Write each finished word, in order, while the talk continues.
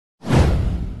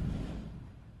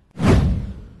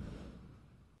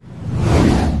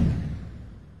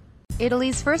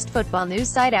Italy's first football news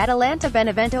site. Atalanta,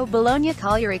 Benevento, Bologna,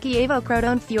 Cagliari, Chievo,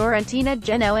 Crotone, Fiorentina,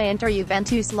 Genoa, Inter,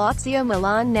 Juventus, Lazio,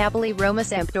 Milan, Napoli, Roma,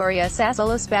 Sampdoria,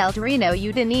 Sassuolo, Spal, Torino,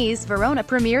 Udinese, Verona.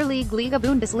 Premier League, Liga,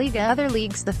 Bundesliga. Other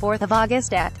leagues. The 4th of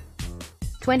August at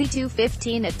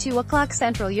 22:15 at 2 o'clock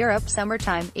Central Europe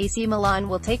Summertime. AC Milan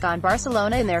will take on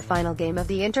Barcelona in their final game of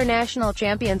the International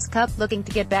Champions Cup, looking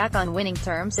to get back on winning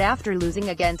terms after losing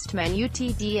against Man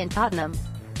Utd and Tottenham.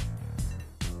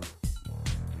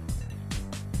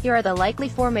 Here are the likely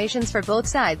formations for both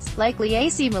sides. Likely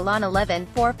AC Milan 11,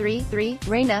 4-3-3,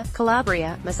 Reina,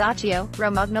 Calabria, Masaccio,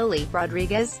 Romagnoli,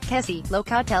 Rodriguez, Kessie,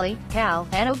 Locatelli, Cal,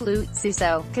 Anoglu,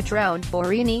 Suso, Catrone,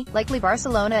 Borini. Likely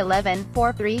Barcelona 11,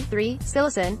 4-3-3,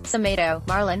 Silicen, Semedo,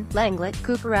 Marlon, Lenglet,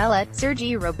 Cucurella,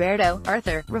 Sergi Roberto,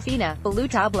 Arthur, Rafina,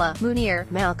 Balutabla, Munir,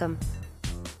 Malcolm.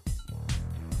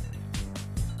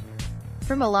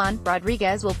 For Milan,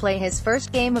 Rodriguez will play his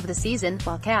first game of the season,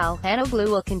 while Cal Anoglu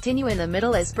will continue in the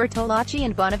middle as Bertolacci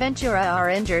and Bonaventura are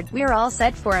injured. We're all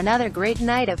set for another great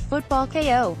night of football.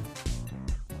 KO.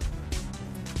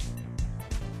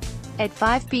 At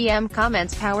 5 p.m.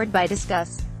 Comments powered by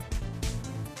Discuss.